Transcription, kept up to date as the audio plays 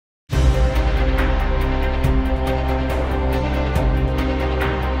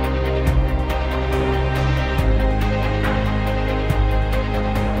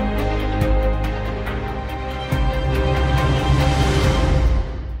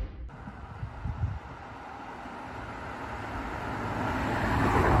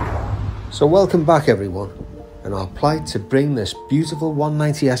So welcome back everyone, and our plight to bring this beautiful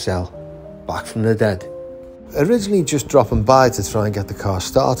 190 SL back from the dead. Originally just dropping by to try and get the car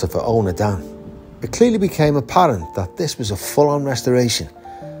started for owner Dan, it clearly became apparent that this was a full-on restoration.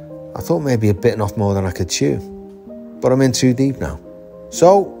 I thought maybe a bitten off more than I could chew, but I'm in too deep now.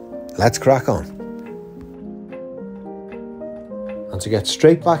 So let's crack on. And to get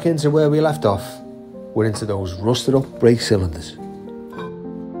straight back into where we left off, we're into those rusted up brake cylinders.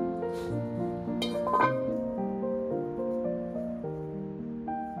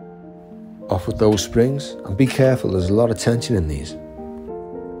 Off with those springs, and be careful, there's a lot of tension in these.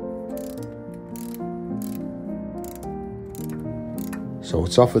 So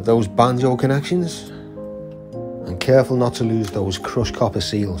it's off with those banjo connections, and careful not to lose those crushed copper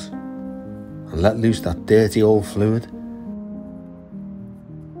seals, and let loose that dirty old fluid.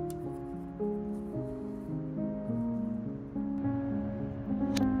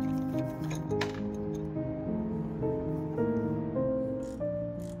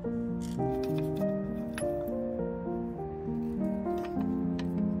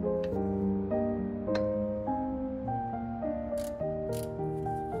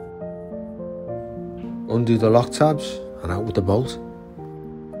 Undo the lock tabs and out with the bolt.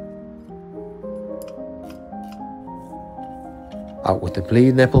 Out with the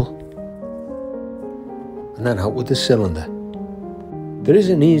bleed nipple, and then out with the cylinder. There is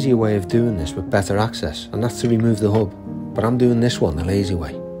an easier way of doing this with better access, and that's to remove the hub, but I'm doing this one the lazy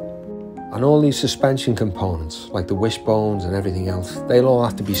way. And all these suspension components, like the wishbones and everything else, they'll all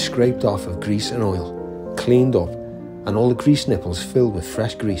have to be scraped off of grease and oil, cleaned up, and all the grease nipples filled with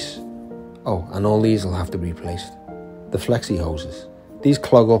fresh grease. Oh, and all these will have to be replaced. The flexi hoses. These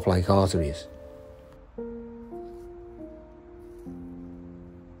clog up like arteries.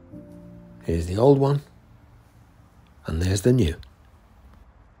 Here's the old one, and there's the new.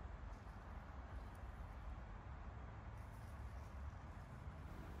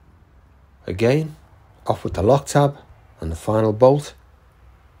 Again, off with the lock tab and the final bolt,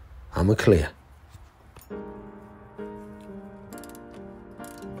 and we're clear.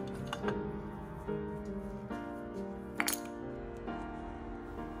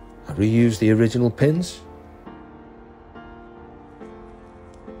 I reuse the original pins.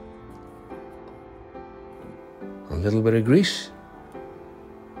 A little bit of grease.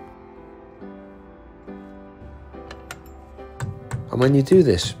 And when you do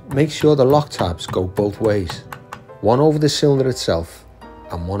this, make sure the lock tabs go both ways. One over the cylinder itself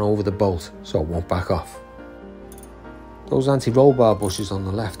and one over the bolt so it won't back off. Those anti-roll bar bushes on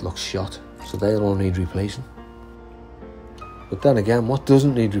the left look shot, so they'll all need replacing. But then again, what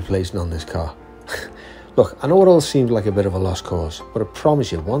doesn't need replacing on this car? Look, I know it all seems like a bit of a lost cause, but I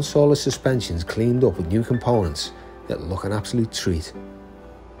promise you, once all the suspension's cleaned up with new components, it'll look an absolute treat.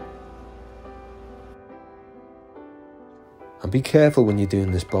 And be careful when you're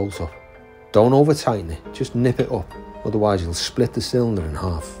doing this bolt up. Don't over tighten it, just nip it up, otherwise you'll split the cylinder in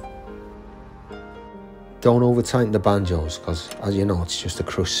half. Don't over tighten the banjos, because as you know, it's just a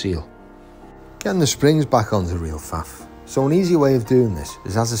crushed seal. Getting the springs back on's a real faff. So an easy way of doing this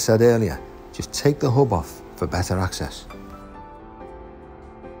is, as I said earlier, just take the hub off for better access.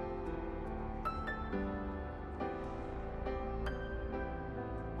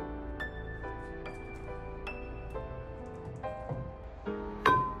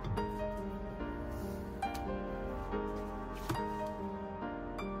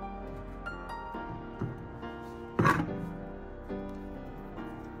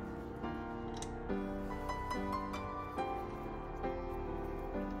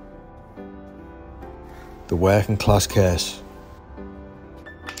 The working class curse.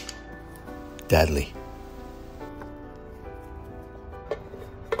 Deadly.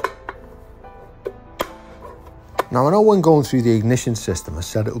 Now I know when going through the ignition system I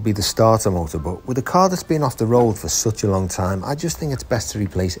said it'll be the starter motor, but with a car that's been off the road for such a long time, I just think it's best to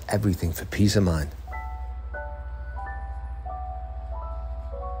replace everything for peace of mind.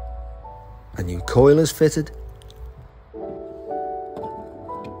 A new coil is fitted.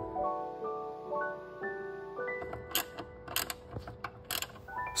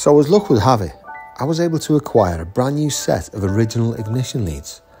 So as luck would have it, I was able to acquire a brand new set of original ignition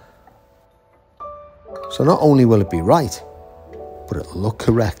leads. So not only will it be right, but it'll look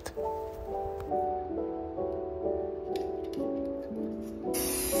correct.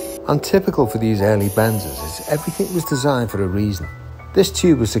 And typical for these early Benzes is everything was designed for a reason. This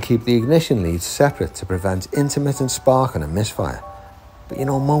tube was to keep the ignition leads separate to prevent intermittent sparking and misfire. But you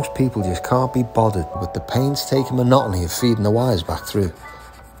know, most people just can't be bothered with the painstaking monotony of feeding the wires back through.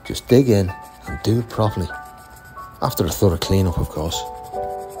 Just dig in and do it properly. After a thorough clean-up, of course.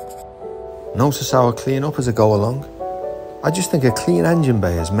 Notice how I clean up as I go along. I just think a clean engine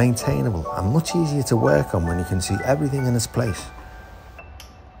bay is maintainable and much easier to work on when you can see everything in its place.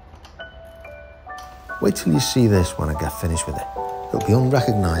 Wait till you see this when I get finished with it. It'll be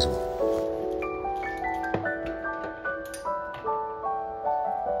unrecognisable.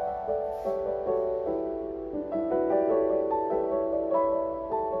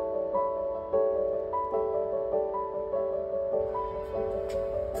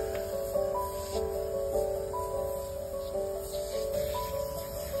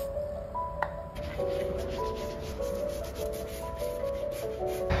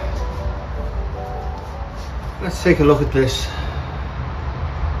 Let's take a look at this.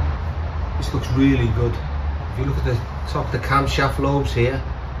 This looks really good. If you look at the top of the camshaft lobes here,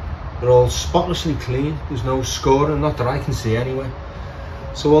 they're all spotlessly clean. There's no scoring, not that I can see anyway.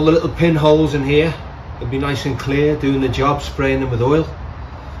 So all the little pinholes in here will be nice and clear, doing the job, spraying them with oil.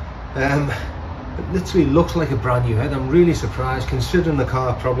 It literally looks like a brand new head. I'm really surprised considering the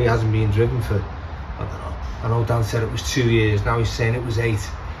car probably hasn't been driven for, I don't know. I know Dan said it was 2 years, now he's saying it was 8.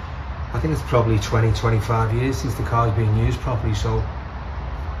 I think it's probably 20-25 years since the car's been used properly, so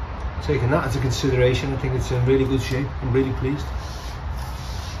taking that as a consideration, I think it's in really good shape. I'm really pleased.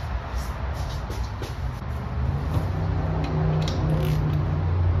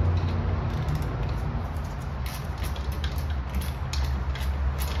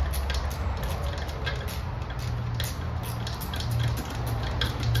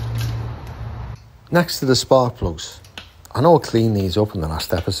 Next to the spark plugs. I know I cleaned these up in the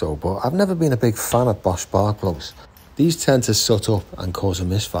last episode, but I've never been a big fan of Bosch spark plugs. These tend to soot up and cause a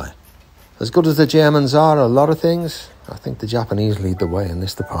misfire. As good as the Germans are at a lot of things, I think the Japanese lead the way in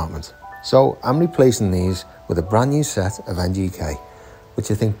this department. So I'm replacing these with a brand new set of NGK,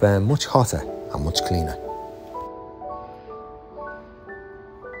 which I think burn much hotter and much cleaner.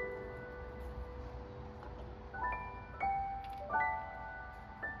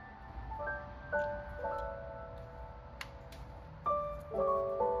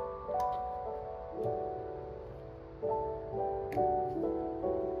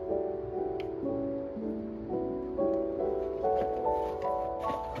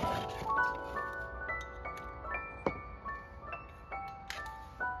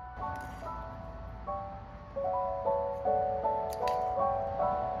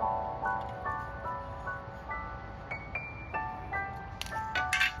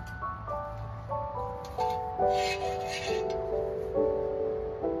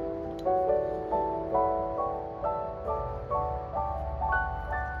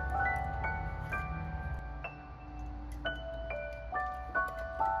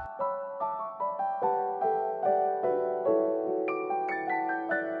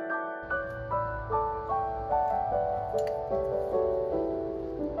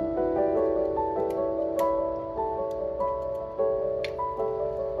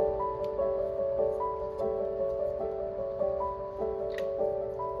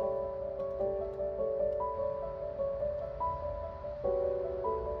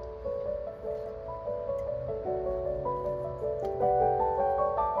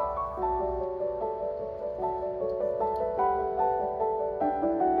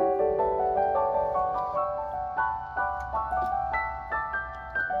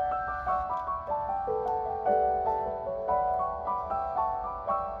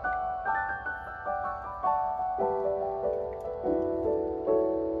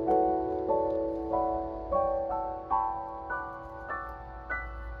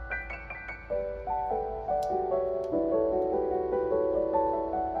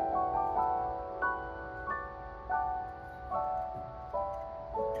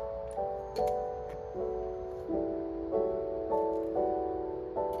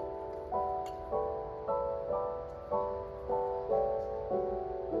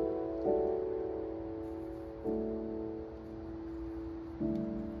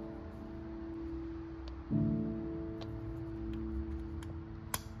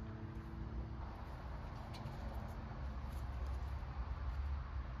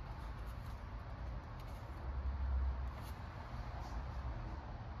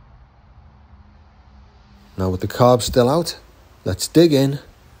 Now with the carbs still out, let's dig in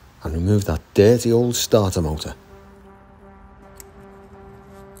and remove that dirty old starter motor.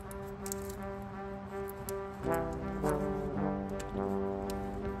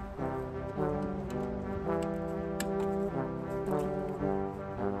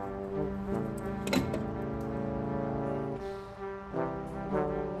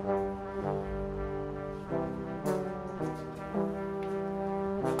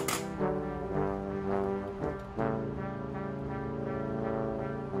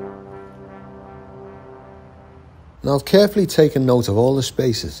 Now I've carefully taken note of all the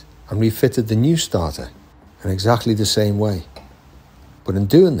spaces and refitted the new starter in exactly the same way. But in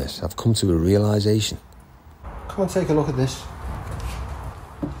doing this, I've come to a realisation. Come and take a look at this.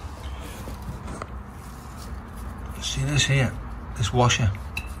 See this here? This washer.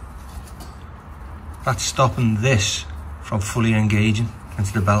 That's stopping this from fully engaging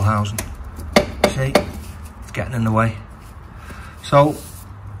into the bell housing. See? It's getting in the way. So,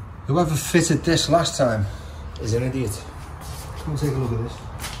 whoever fitted this last time is an idiot. Come and take a look at this.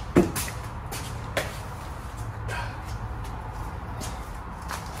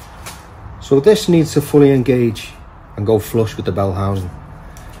 So this needs to fully engage and go flush with the bell housing.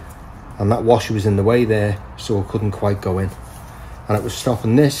 And that washer was in the way there, so it couldn't quite go in. And it was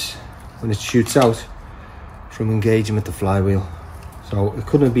stopping this, when it shoots out, from engaging with the flywheel. So it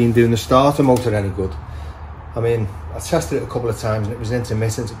couldn't have been doing the starter motor any good. I mean, I tested it a couple of times and it was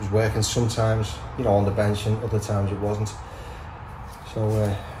intermittent. It was working sometimes, you know, on the bench, and other times it wasn't. So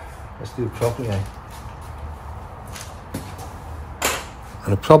let's do it properly, eh?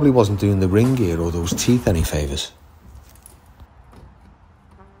 And it probably wasn't doing the ring gear or those teeth any favours.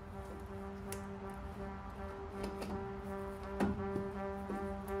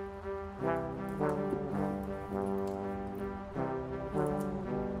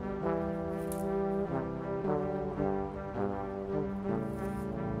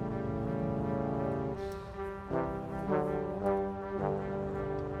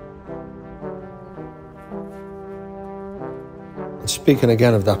 Speaking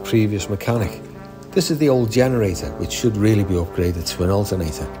again of that previous mechanic, this is the old generator, which should really be upgraded to an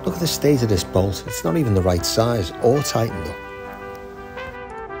alternator. Look at the state of this bolt. It's not even the right size or tightened up.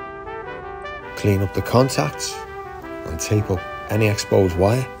 Clean up the contacts and tape up any exposed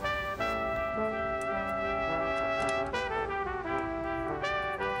wire.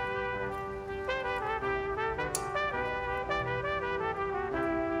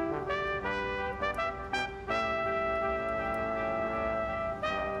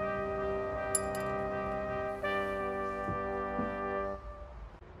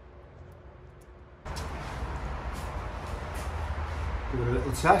 Do a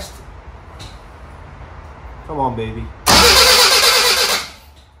little test. Come on, baby.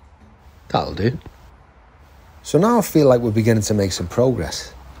 That'll do. So now I feel like we're beginning to make some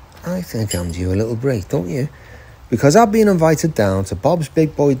progress. I think I'm due a little break, don't you? Because I've been invited down to Bob's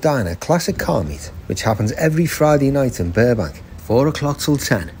Big Boy Diner Classic Car Meet, which happens every Friday night in Burbank, 4 o'clock till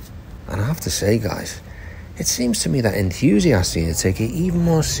 10. And I have to say, guys, it seems to me that enthusiasts here take it even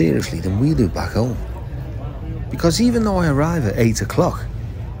more seriously than we do back home. Because even though I arrive at 8 o'clock,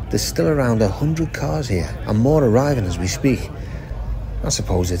 there's still around 100 cars here, and more arriving as we speak. I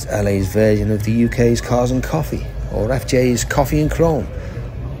suppose it's LA's version of the UK's Cars and Coffee, or FJ's Coffee and Chrome,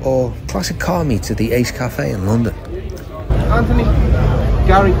 or Classic Car Meets at the Ace Cafe in London. Anthony,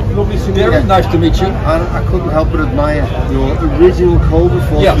 Gary, lovely to meet you. Very nice to meet you. And I couldn't help but admire your original Cobra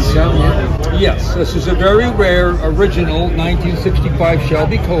 47. Yes. Yes, this is a very rare original 1965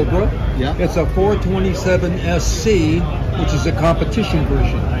 Shelby Cobra. Yeah. It's a 427 SC, which is a competition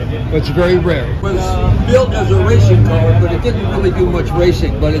version. It's very rare. It was built as a racing car, but it didn't really do much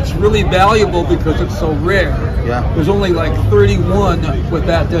racing. But it's really valuable because it's so rare. Yeah. There's only like 31 with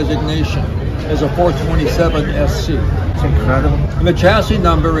that designation as a 427 SC. It's incredible. And the chassis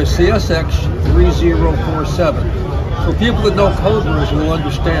number is CSX3047. So people that know Cobras will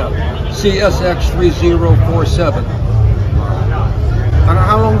understand. CSX3047. And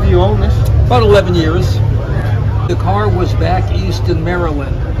how long do you own this? About 11 years. The car was back east in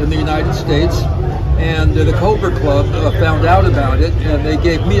Maryland in the United States, and the Cobra Club found out about it, and they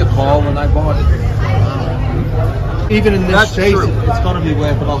gave me a call when I bought it. Even in this state, it's going to be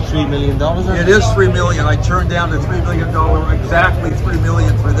worth about $3 million. It is $3 million. I turned down the $3 million, exactly $3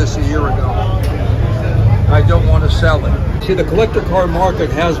 million for this a year ago. I don't want to sell it. See, the collector car market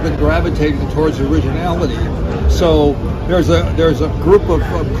has been gravitating towards originality. So there's a group of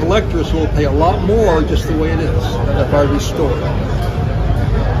collectors who will pay a lot more just the way it is than if I restore it.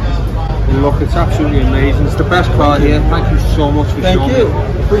 Look, it's absolutely amazing. It's the best car here. Thank you so much for showing Thank you. me.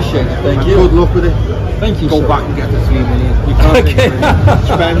 Appreciate it. Thank you. Good luck with it. Thank you, Go sir. back and get the $3 million. You can't Okay.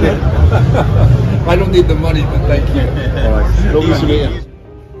 spend it. I don't need the money, but thank you. All right. Lovely to meet you.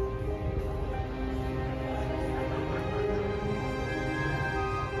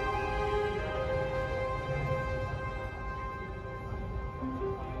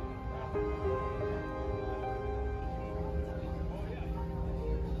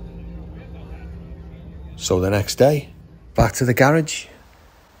 So the next day, back to the garage. Do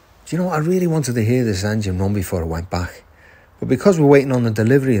you know what? I really wanted to hear this engine run before I went back. But because we're waiting on the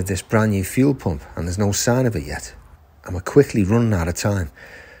delivery of this brand new fuel pump and there's no sign of it yet, and we're quickly running out of time.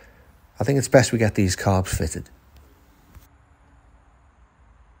 I think it's best we get these carbs fitted.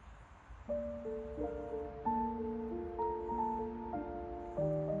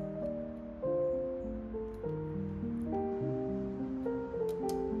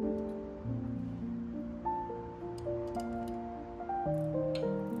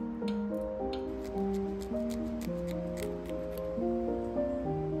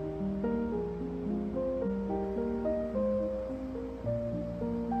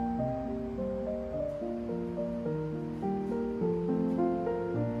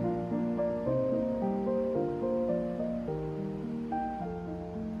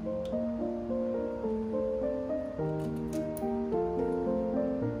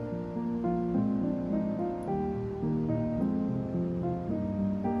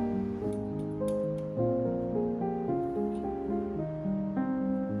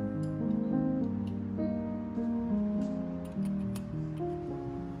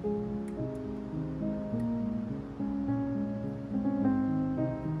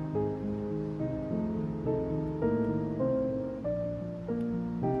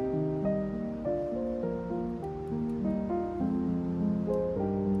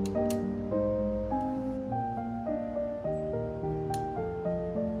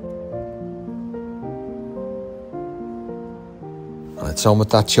 And it's on with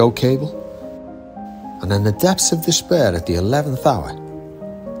that choke cable. And in the depths of despair at the 11th hour,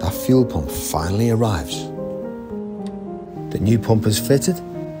 that fuel pump finally arrives. The new pump is fitted,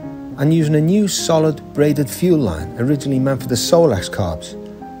 and using a new solid braided fuel line originally meant for the Solex carbs,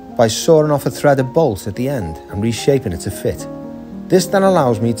 by sawing off a threaded bolt at the end and reshaping it to fit. This then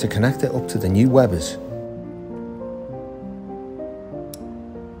allows me to connect it up to the new Webers.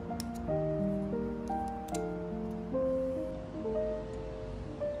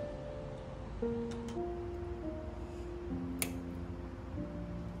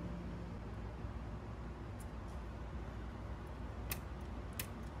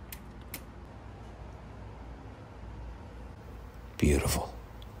 Beautiful.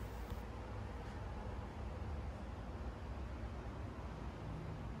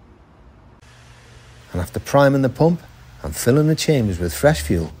 And after priming the pump and filling the chambers with fresh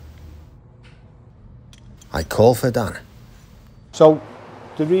fuel, I call for Dana. So,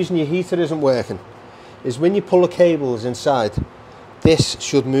 the reason your heater isn't working is when you pull the cables inside, this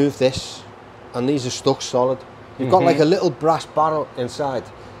should move this, and these are stuck solid. You've got like a little brass barrel inside,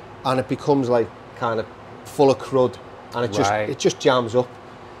 and it becomes like kind of full of crud. And it just jams up.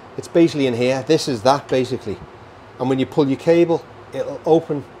 It's basically in here. This is that basically. And when you pull your cable, it'll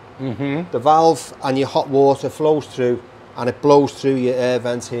open the valve, and your hot water flows through, and it blows through your air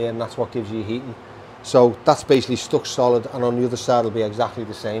vents here, and that's what gives you heating. So that's basically stuck solid, and on the other side will be exactly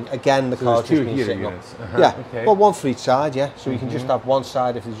the same. Again, the car's just been sitting up. Yeah, well, one for each side, yeah. So you can just have one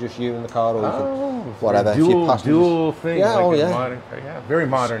side if it's just you in the car, or you can, whatever. Dual thing. Yeah, like modern, very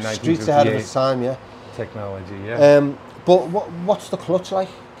modern. Streets ahead of its time, yeah. Technology, yeah. But what's the clutch like?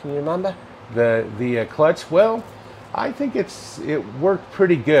 Can you remember? The clutch, well, I think it worked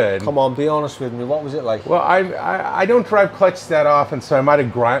pretty good. Come on, be honest with me. What was it like? Well, I don't drive clutch that often, so I might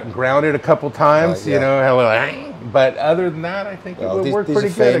have grounded a couple times, you know. But other than that, I think it would work pretty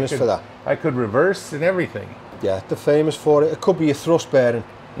good. They're famous for that. I could reverse and everything. Yeah, they're famous for it. It could be a thrust bearing.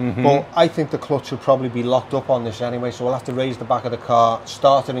 But I think the clutch will probably be locked up on this anyway, so we'll have to raise the back of the car,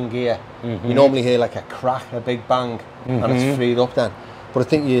 start it in gear. You normally hear like a crack, a big bang, and it's freed up then. But I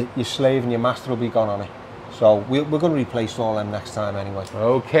think your slave and your master will be gone on it. So we're going to replace all them next time anyway.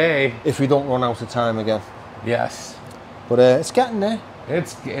 Okay. If we don't run out of time again. Yes. But it's getting there.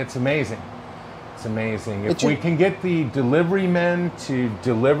 It's amazing. It's amazing. If we can get the delivery men to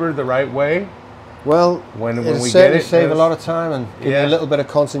deliver the right way, well, when we get it, save a lot of time and give you a little bit of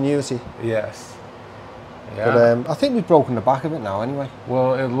continuity. Yes. Yeah. But I think we've broken the back of it now anyway.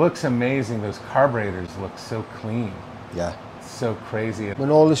 Well, it looks amazing. Those carburetors look so clean. Yeah. It's so crazy. When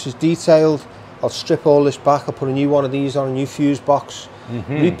all this is detailed, I'll strip all this back. I'll put a new one of these on, a new fuse box,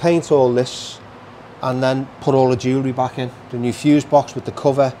 repaint all this, and then put all the jewellery back in. The new fuse box with the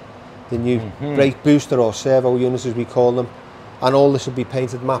cover, the new brake booster or servo units as we call them, and all this will be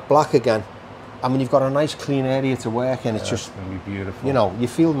painted matte black again. And when you've got a nice clean area to work in, it's just going to be beautiful. You know, you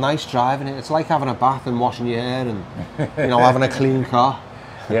feel nice driving it. It's like having a bath and washing your hair and, you know, having a clean car.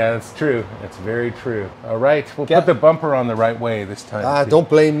 Yeah, that's true. That's very true. All right, we'll put the bumper on the right way this time. Don't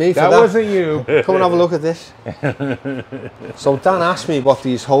blame me for that. That wasn't you. Come and have a look at this. So Dan asked me what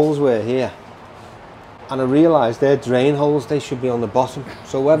these holes were here. And I realised they're drain holes. They should be on the bottom.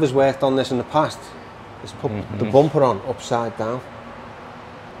 So whoever's worked on this in the past has put the bumper on upside down.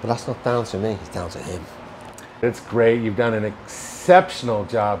 But that's not down to me, it's down to him. It's great. You've done an exceptional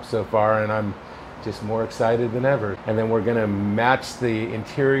job so far, and I'm just more excited than ever. And then we're gonna match the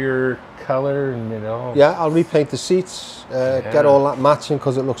interior color and, you know. Yeah, I'll repaint the seats, get all that matching,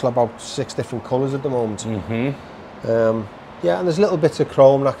 because it looks like about 6 different colours at the moment. Yeah, and there's little bits of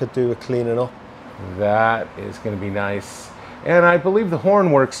chrome that I could do with cleaning up. That is gonna be nice. And I believe the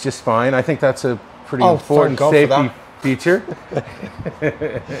horn works just fine. I think that's a pretty important safety feature.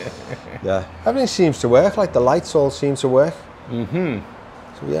 Yeah, everything seems to work, like the lights all seem to work. So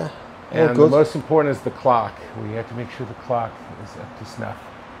yeah. And the most important is the clock. We have to make sure the clock is up to snuff.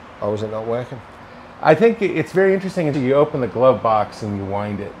 Oh, is it not working? I think it's very interesting until you open the glove box and you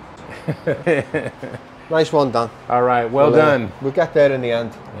wind it. Nice one, Dan. All right, well done. We'll get there in the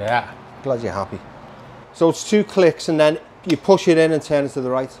end. Yeah. Glad you're happy. So it's 2 clicks and then you push it in and turn it to the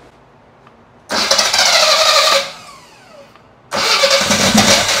right.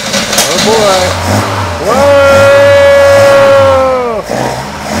 Oh boy. Whoa!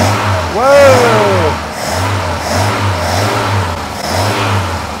 Whoa!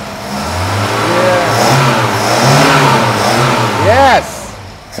 Yeah. Yes!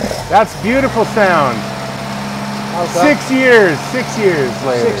 That's beautiful sound. 6 years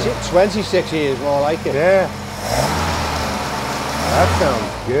later. 26 years, more like it. Yeah. That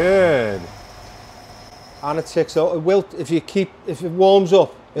sounds good. And it ticks over. It will, if it warms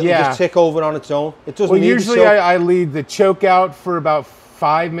up, it'll just tick over on its own. It doesn't need usually I leave the choke out for about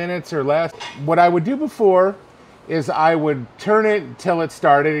 5 minutes or less. What I would do before is I would turn it till it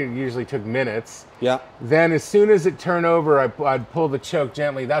started. It usually took minutes. Yeah. Then as soon as it turned over, I'd pull the choke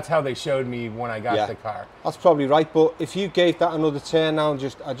gently. That's how they showed me when I got the car. That's probably right, but if you gave that another turn now and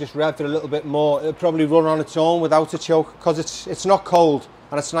I just revved it a little bit more, it'll probably run on its own without a choke, because it's not cold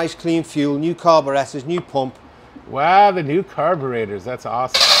and it's nice clean fuel, new carburettors, new pump. Wow, the new carburetors, that's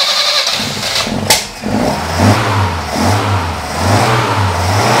awesome.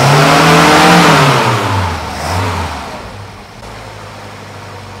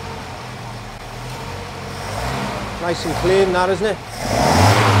 Nice and clean, that, isn't it?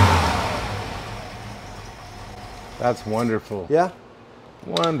 That's wonderful. Yeah?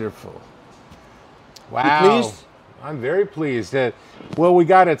 Wonderful. Wow. You pleased? I'm very pleased. Well,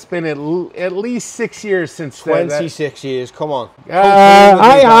 it's been at least 6 years since 26 years, come on.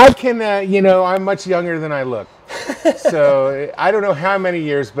 I can, you know, I'm much younger than I look. So I don't know how many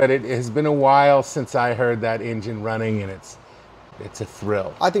years, but it has been a while since I heard that engine running, and it's a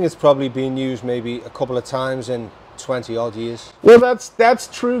thrill. I think it's probably been used maybe a couple of times in 20 odd years. Well, that's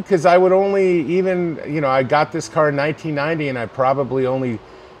true, because I would only I got this car in 1990 and I probably only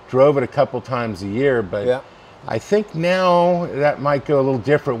drove it a couple times a year, but yeah. I think now that might go a little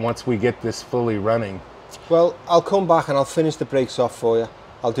different once we get this fully running. Well, I'll come back and I'll finish the brakes off for you.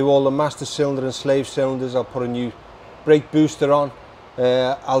 I'll do all the master cylinder and slave cylinders. I'll put a new brake booster on.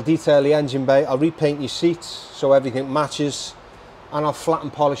 I'll detail the engine bay. I'll repaint your seats so everything matches, and I'll flat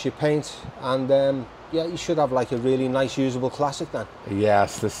and polish your paint, and yeah, you should have like a really nice usable classic then.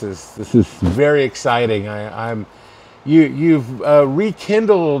 Yes, this is very exciting. You've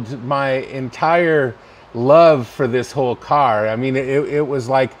rekindled my entire love for this whole car. I mean, it was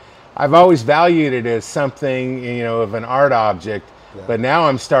like, I've always valued it as something, you know, of an art object, but now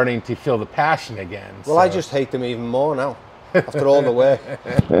I'm starting to feel the passion again. Well, I just hate them even more now, after all the work.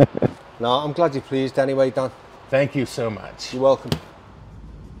 No, I'm glad you're pleased anyway, Dan. Thank you so much. You're welcome.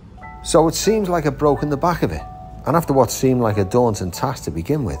 So it seems like I've broken the back of it, and after what seemed like a daunting task to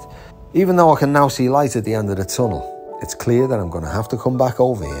begin with, even though I can now see light at the end of the tunnel, it's clear that I'm going to have to come back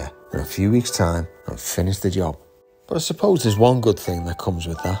over here in a few weeks' time and finish the job. But I suppose there's one good thing that comes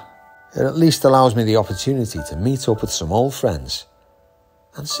with that. It at least allows me the opportunity to meet up with some old friends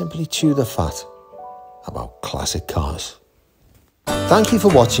and simply chew the fat about classic cars. Thank you for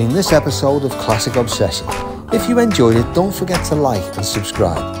watching this episode of Classic Obsession. If you enjoyed it, don't forget to like and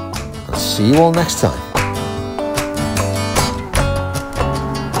subscribe. I'll see you all next time.